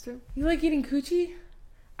sometimes, too. You like eating coochie?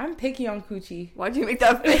 I'm picky on coochie. Why'd you make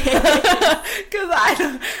that face?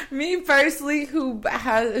 Because me personally, who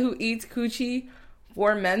eats coochie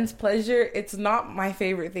for men's pleasure, it's not my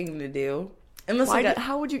favorite thing to do. Unless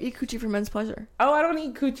how would you eat coochie for men's pleasure? Oh, I don't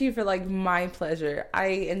eat coochie for like my pleasure. I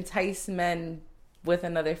entice men with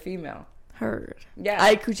another female. Heard. Yeah.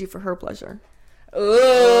 I eat coochie for her pleasure.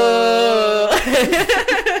 Ooh.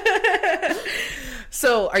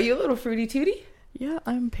 So, are you a little fruity tooty? Yeah,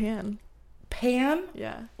 I'm pan. Pan?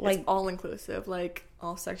 Yeah. Like it's all inclusive. Like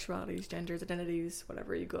all sexualities, genders, identities,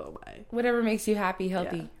 whatever you go by. Whatever makes you happy,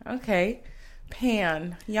 healthy. Yeah. Okay.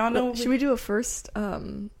 Pan. Y'all know. Should we do a first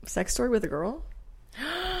sex story with a girl?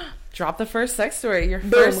 Drop the first sex story. Your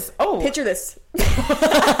Boom. first. Oh. Picture this.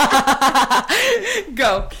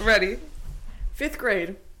 Go. Ready. 5th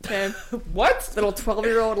grade. Okay. What? Little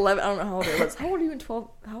 12-year-old, 11. I don't know how old it was. How old are you in 12?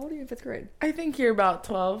 How old are you in 5th grade? I think you're about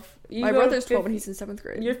 12. My brother's 12 and he's in 7th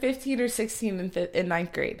grade. You're 15 or 16 in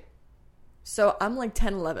 9th grade. So I'm like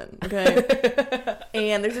 10, 11. Okay.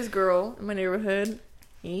 And there's this girl in my neighborhood.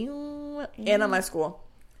 And at my school.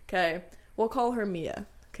 Okay. We'll call her Mia.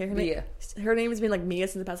 Okay. Her name has been like Mia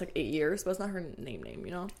since the past like 8 years, but it's not her name, you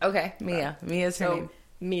know? Okay. Mia. Mia's her name.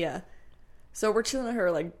 Mia. So we're chilling at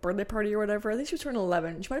her like birthday party or whatever. I think she was turning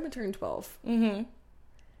 11. She might have been turning 12. Mm-hmm.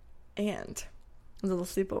 And it was a little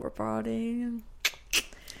sleepover party.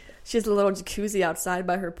 She has a little jacuzzi outside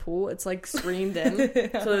by her pool. It's like screened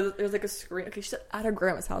in. So there's like a screen. Okay, she's at her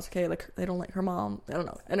grandma's house. Okay, like they don't like her mom. I don't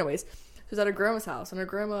know. Anyways, she was at her grandma's house, and her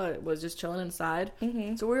grandma was just chilling inside.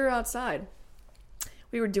 Mm-hmm. So we were outside.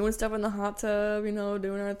 We were doing stuff in the hot tub, you know,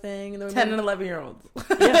 doing our thing. And then 10 and 11-year-olds.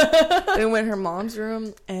 Yeah. Then we went in her mom's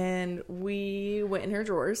room, and we went in her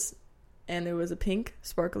drawers, and there was a pink,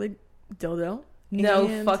 sparkly dildo.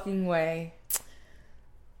 No fucking way.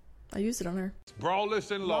 I used it on her.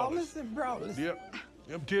 Brawless and lawless. Yep.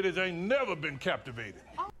 Them titties ain't never been captivated.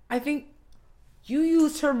 I think you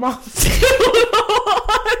used her mom's.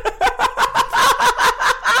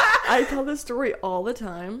 I tell this story all the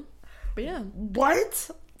time. But yeah.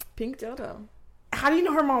 What? Pink dildo. How do you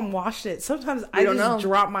know her mom washed it? Sometimes I don't just know.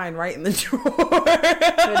 drop mine right in the drawer.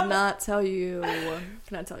 Could not tell you.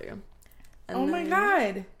 Cannot tell you. And Oh my then-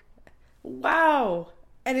 god. Wow.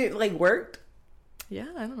 And it like worked? Yeah,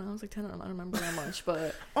 I don't know. I was like 10. I don't remember that much,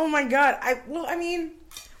 but Oh my god. I didn't know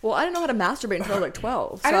how to masturbate until I was like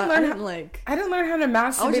 12. So I didn't learn how, like I didn't learn how to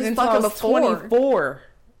masturbate just until I fucking was before. 24.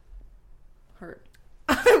 hurt.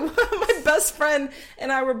 My best friend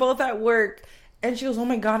and I were both at work, and she goes, "Oh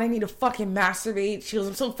my god, I need to fucking masturbate." She goes,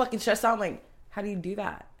 "I'm so fucking stressed out." I'm like, "How do you do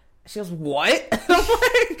that?" She goes, "What?" And I'm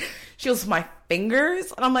like, she goes, "My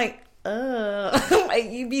fingers," and I'm like,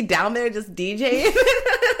 like you be down there just DJing.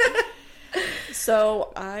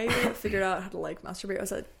 So I figured out how to like masturbate. I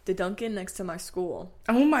was at the Dunkin' next to my school,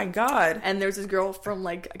 Oh my god. and there's this girl from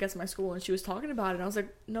like I guess my school, and she was talking about it. And I was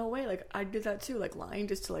like, no way, like I did that too, like lying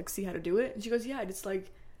just to like see how to do it. And she goes, yeah, I just like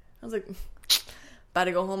I was like, about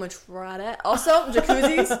to go home and try that. Also,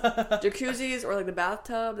 jacuzzis or like the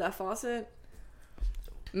bathtub, that faucet.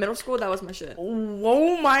 Middle school, that was my shit.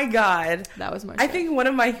 Oh my god. That was my I shit. think one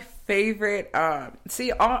of my favorite I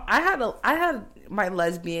had my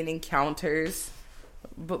lesbian encounters,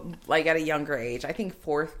 but like at a younger age. I think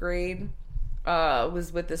 4th grade.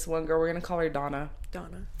 Was with this one girl. We're gonna call her Donna.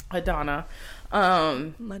 Donna.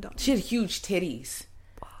 My dog. She had huge titties.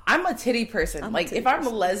 I'm a titty person. I'm a like titty if I'm a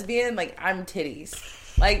person. lesbian, like I'm titties.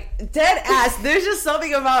 Like dead ass. There's just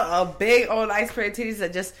something about a big old nice pair of titties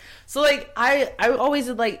that just so like I always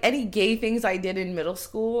did like any gay things I did in middle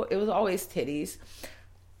school. It was always titties.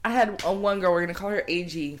 I had one girl. We're gonna call her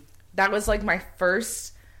AG. That was like my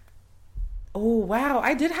first. Oh wow!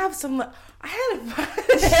 I did have some. I had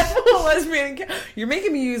a handful of lesbian. You're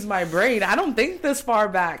making me use my brain. I don't think this far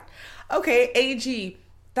back. Okay, AG.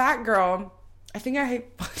 That girl. I think I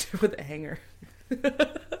fucked her with a hanger.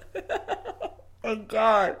 Oh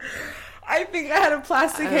god! I think I had a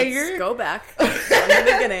plastic hanger. Let's go back from the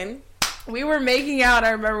beginning. We were making out. I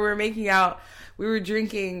remember we were making out. We were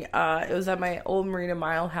drinking. It was at my old Marina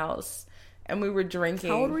Mile house, and we were drinking.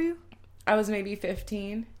 How old were you? I was maybe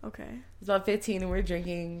 15. Okay. I was about 15, and we were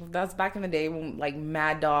drinking. That's back in the day when like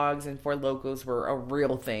Mad Dogs and Four Locos were a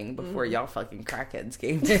real thing before y'all fucking crackheads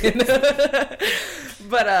came in.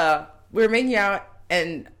 But we were making out,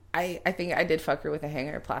 and I think I did fuck her with a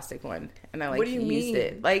hanger, a plastic one, and I like What do you used mean?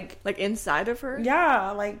 it like inside of her?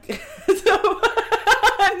 yeah, like so,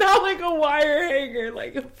 not like a wire hanger,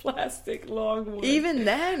 like a plastic long one. Even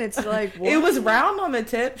then, it's like what? It was round on the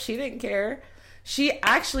tip. She didn't care. She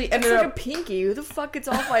actually ended It's like up a pinky. Who the fuck gets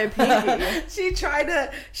off by a pinky? she tried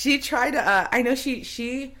to I know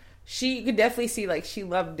she could definitely see like she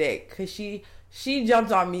loved dick because she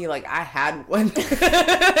jumped on me like I had one.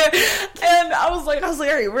 And I was like all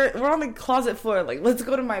right, we're on the closet floor, like let's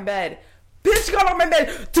go to my bed. Bitch got on my bed.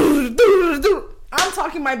 I'm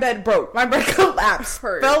talking, my bed broke, my bed collapsed,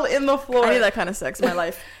 fell in the floor. I need that kind of sex in my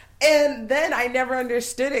life. And then I never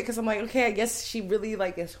understood it because I'm like, okay, I guess she really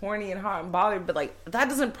like is horny and hot and bothered, but like that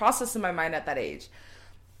doesn't process in my mind at that age.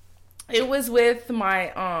 It was with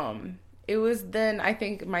my it was then I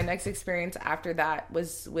think my next experience after that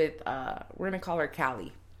was with we're gonna call her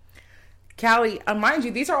Callie. Callie, mind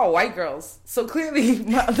you, these are all white girls, so clearly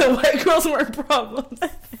the white girls weren't problems.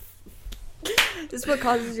 This is what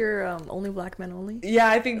causes your only black men only? Yeah,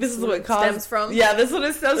 I think this is what stems from? Yeah, this is what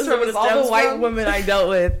it stems from. It's all the white women I dealt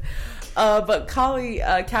with. But Callie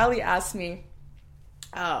asked me.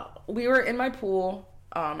 We were in my pool.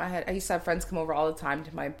 I used to have friends come over all the time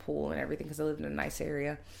to my pool and everything because I lived in a nice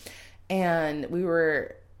area, and we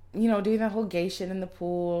were, doing that whole gay shit in the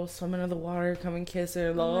pool, swimming in the water, come and kiss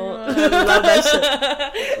her. Love that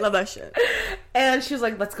shit. Love that shit. And she was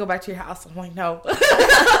like, "Let's go back to your house." I'm like, "No."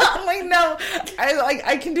 I'm like, "No."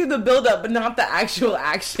 I can do the build up, but not the actual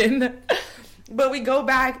action. But we go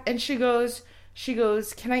back, and she goes,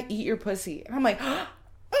 "Can I eat your pussy?" And I'm like,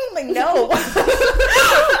 "No."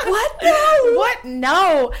 What? No. What?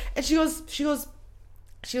 No. And she was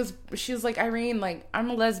like, "Irene, like, I'm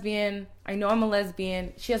a lesbian. I know I'm a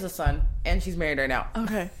lesbian." She has a son, and she's married right now.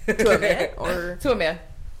 Okay. To a man or to a man?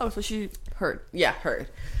 Oh, so she heard. Yeah, heard.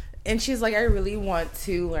 And she's like, "I really want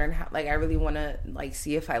to learn how, like, I really want to, like,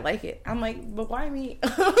 see if I like it." I'm like, "But why me?"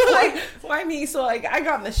 Like, why me? So, like, I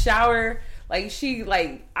got in the shower. Like,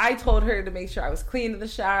 I told her to make sure I was clean in the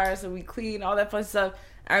shower. So we cleaned, all that fun stuff.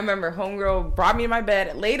 I remember homegirl brought me to my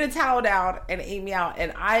bed, laid a towel down, and ate me out.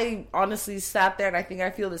 And I honestly sat there, and I think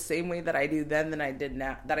I feel the same way that I do then that I did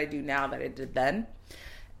now, that I did then.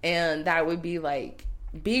 And that would be, like,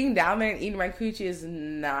 being down there and eating my coochie is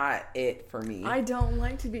not it for me. I don't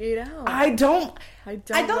like to be ate out. I don't like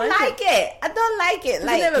it. I don't like it.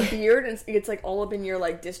 Like, you have a beard and it's like all up in your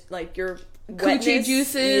like your coochie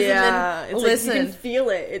juices. Yeah, and then, listen, like, you can feel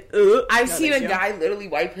it. I've seen a guy literally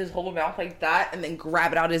wipe his whole mouth like that and then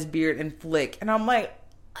grab it out his beard and flick, and I'm like,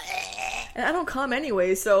 and I don't come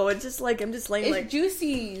anyway, so it's just like I'm just laying it's like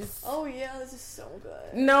juicies. Oh yeah, this is so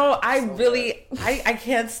good. No, I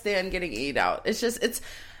can't stand getting ate out.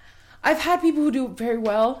 I've had people who do it very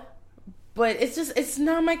well, but it's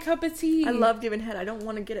not my cup of tea. I love giving head. I don't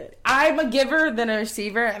want to get it. I'm a giver than a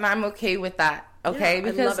receiver, and I'm okay with that. Okay, yeah,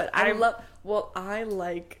 because I love it. I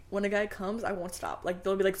like when a guy comes, I won't stop. Like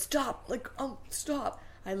they'll be like, stop, like stop.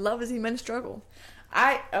 I love to see men struggle.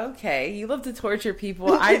 You love to torture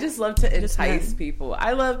people. I just love to entice people.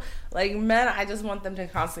 I love, like, men, I just want them to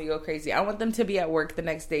constantly go crazy. I want them to be at work the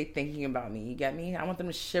next day thinking about me. You get me? I want them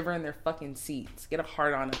to shiver in their fucking seats. Get a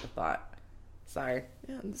hard on at the thought. Sorry.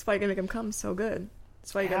 Yeah, that's why you're gonna make them come so good.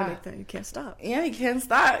 That's why you gotta make them. You can't stop. Yeah, you can't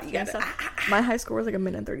stop. You gotta. My high score was like 1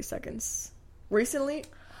 minute and 30 seconds. Recently.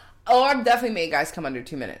 Oh, I've definitely made guys come under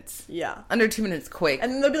 2 minutes. Yeah. Under 2 minutes quick.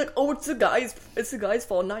 And then they'll be like, oh, it's the guy's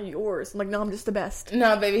fault, not yours. I'm like, no, I'm just the best.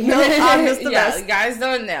 No, baby. No, I'm just the best. Guys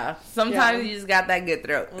don't know. Sometimes you just got that good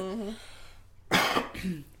throat.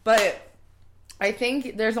 Mm-hmm. But I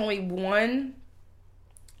think there's only one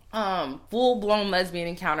full-blown lesbian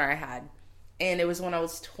encounter I had. And it was when I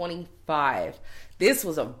was 25. This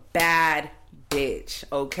was a bad bitch,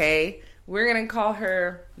 okay? We're going to call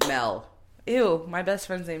her Mel. Ew, my best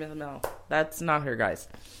friend's name is Mel. That's not her, guys.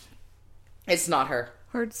 It's not her.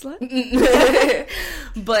 Hard slut?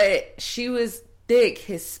 But she was thick,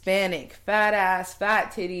 Hispanic, fat ass,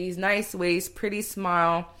 fat titties, nice waist, pretty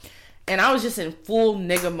smile. And I was just in full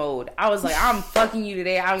nigga mode. I was like, I'm fucking you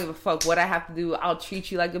today. I don't give a fuck what I have to do. I'll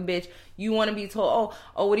treat you like a bitch. You want to be told,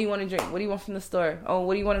 oh, what do you want to drink? What do you want from the store? Oh,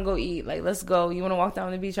 what do you want to go eat? Like, let's go. You want to walk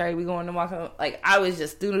down the beach? All right, we going to walk on. Like, I was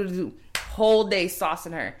just whole day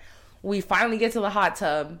saucing her. We finally get to the hot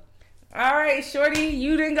tub. All right, shorty,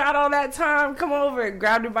 you didn't got all that time. Come over.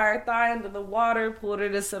 Grabbed her by her thigh into the water, pulled her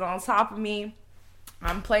to sit on top of me.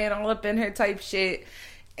 I'm playing all up in her type shit.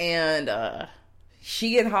 And she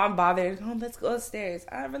getting hot and bothered. Oh, let's go upstairs.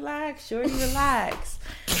 Relax, shorty, relax.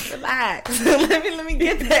 Relax. let me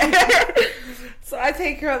get there. So I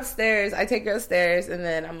take her upstairs. And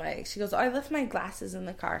then I'm like, she goes, oh, I left my glasses in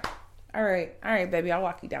the car. All right, baby, I'll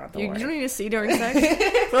walk you down. You don't need to see during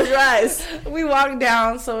sex. Close your eyes. We walk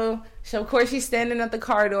down, so of course she's standing at the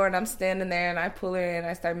car door, and I'm standing there, and I pull her in,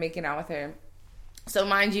 I start making out with her. So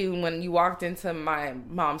mind you, when you walked into my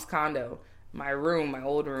mom's condo, my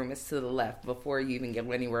old room is to the left before you even get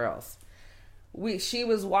anywhere else. She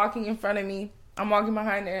was walking in front of me, I'm walking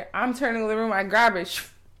behind her, I'm turning to the room, I grab her,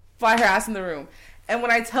 fly her ass in the room. And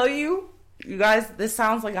when I tell you guys, this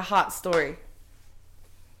sounds like a hot story.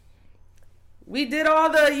 We did all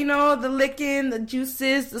the, the licking, the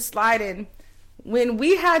juices, the sliding. When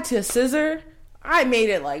we had to scissor, I made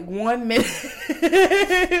it like 1 minute.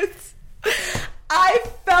 I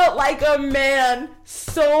felt like a man.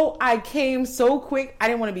 So I came so quick. I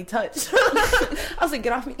didn't want to be touched. I was like,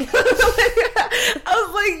 get off me. I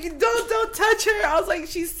was like, don't touch her. I was like,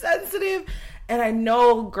 she's sensitive. And I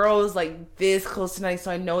know girls like this close tonight,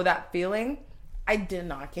 so I know that feeling. I did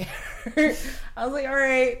not care. I was like, all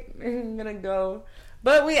right, I'm gonna go.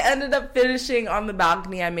 But we ended up finishing on the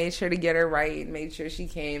balcony. I made sure to get her right, made sure she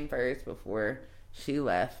came first before she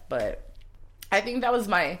left. But I think that was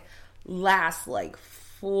my last like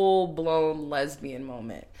full-blown lesbian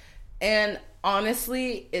moment. And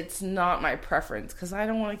honestly, it's not my preference because I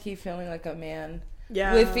don't want to keep feeling like a man.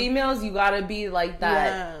 Yeah. With females, you gotta be like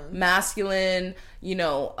that masculine,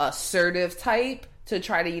 assertive type to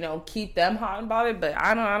try to, keep them hot and bothered. But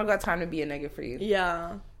I don't got time to be a nigga for you.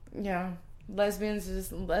 Yeah. Yeah.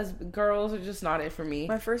 Lesbians, girls are just not it for me.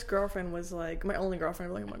 My first girlfriend was like, my only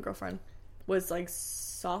girlfriend, like my girlfriend, was like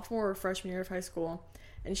sophomore or freshman year of high school.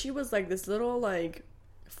 And she was like this little like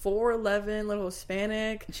 4'11", little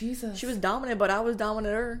Hispanic. Jesus. She was dominant, but I was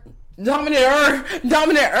dominant her. Dominant.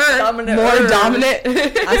 More dominant.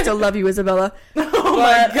 I still love you, Isabella. Oh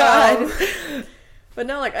my God. But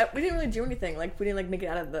no, like, we didn't really do anything. Like, we didn't, like, make it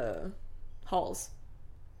out of the halls.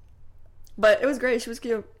 But it was great. She was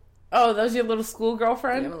cute. Oh, that was your little school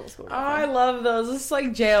girlfriend? Yeah, my little school girlfriend. Oh, I love those. It's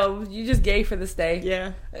like jail. You just gay for the stay.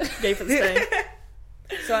 Yeah. Gay for the stay.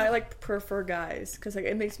 So I, like, prefer guys. Because, like,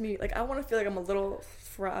 it makes me, like, I want to feel like I'm a little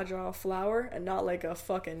fragile flower and not, like, a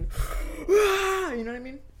fucking, you know what I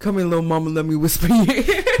mean? Come here, little mama. Let me whisper in your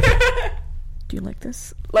ear. Do you like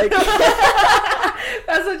this? Like,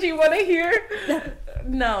 that's what you want to hear?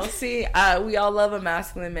 No, see, we all love a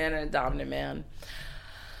masculine man and a dominant man.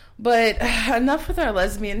 But enough with our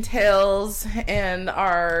lesbian tales and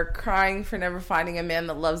our crying for never finding a man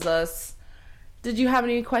that loves us. Did you have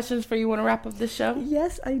any questions for you want to wrap up this show?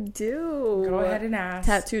 Yes, I do. Go ahead and ask.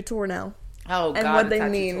 Tattoo tour now. Oh, and God, what they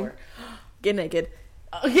mean. Tour. Get naked.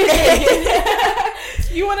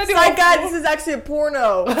 You want to do my God, this is actually a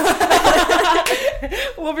porno.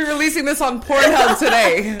 We'll be releasing this on Pornhub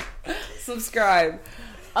today. Subscribe.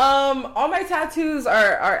 All my tattoos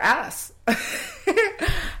are ass.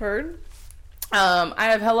 Heard? I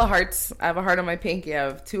have hella hearts. I have a heart on my pinky. I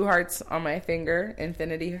have 2 hearts on my finger,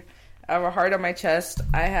 infinity. I have a heart on my chest.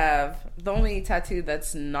 I have the only tattoo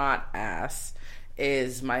that's not ass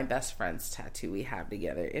is my best friend's tattoo we have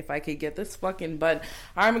together. If I could get this fucking button,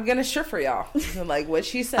 I'm gonna shit for y'all. Like what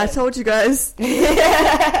she said. I told you guys.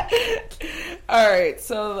 Alright,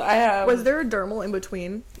 so I have... Was there a dermal in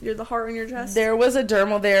between the heart on your chest? There was a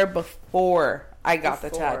dermal there before I got the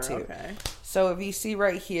tattoo. Okay. So if you see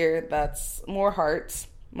right here, that's more hearts.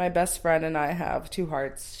 My best friend and I have 2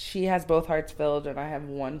 hearts. She has both hearts filled, and I have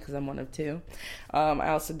 1 because I'm one of 2. I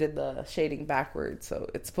also did the shading backwards, so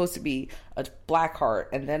it's supposed to be a black heart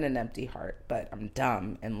and then an empty heart, but I'm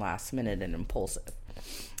dumb and last minute and impulsive.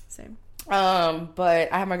 Same.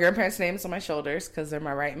 But I have my grandparents' names on my shoulders because they're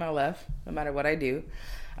my right and my left, no matter what I do.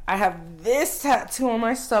 I have this tattoo on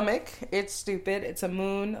my stomach. It's stupid. It's a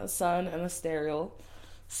moon, a sun, and a stereo.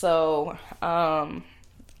 So,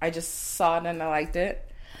 I just saw it and I liked it.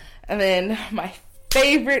 And then my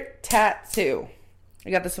favorite tattoo.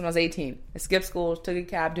 I got this when I was 18. I skipped school, took a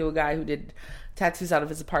cab to a guy who did tattoos out of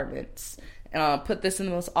his apartments. Put this in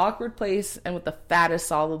the most awkward place and with the fattest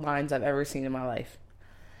solid lines I've ever seen in my life.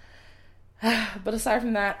 But aside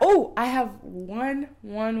from that, I have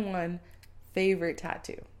one favorite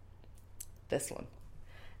tattoo. This one.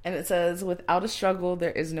 And it says, without a struggle,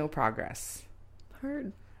 there is no progress.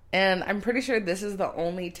 Heard. And I'm pretty sure this is the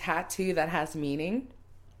only tattoo that has meaning.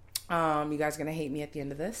 You guys are going to hate me at the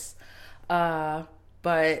end of this.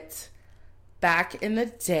 But back in the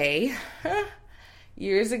day,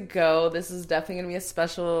 years ago, this is definitely going to be a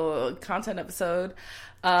special content episode.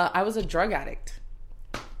 I was a drug addict.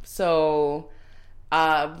 So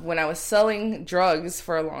when I was selling drugs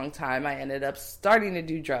for a long time, I ended up starting to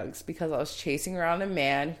do drugs because I was chasing around a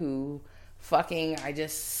man who I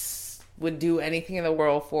just would do anything in the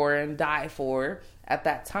world for and die for at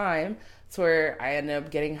that time. It's where I ended up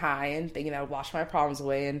getting high and thinking I would wash my problems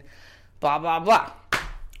away and blah, blah, blah.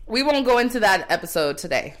 We won't go into that episode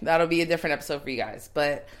today. That'll be a different episode for you guys.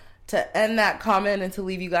 But to end that comment and to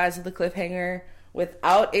leave you guys with a cliffhanger,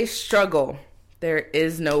 without a struggle, there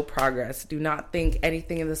is no progress. Do not think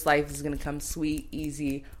anything in this life is going to come sweet,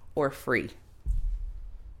 easy, or free.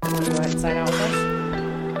 Go ahead and sign out with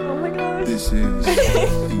us. Oh my gosh. This is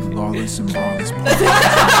the Lawless and Braless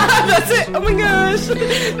podcast. That's it. Oh my gosh.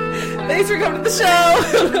 Thanks for coming to the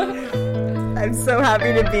show. I'm so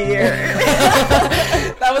happy to be here.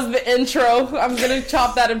 That was the intro. I'm going to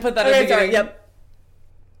chop that and put that in the beginning. Yep.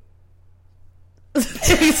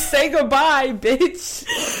 Say goodbye, bitch.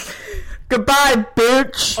 Goodbye,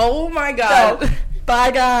 bitch. Oh my God. So,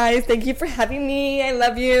 bye, guys. Thank you for having me. I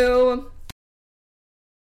love you.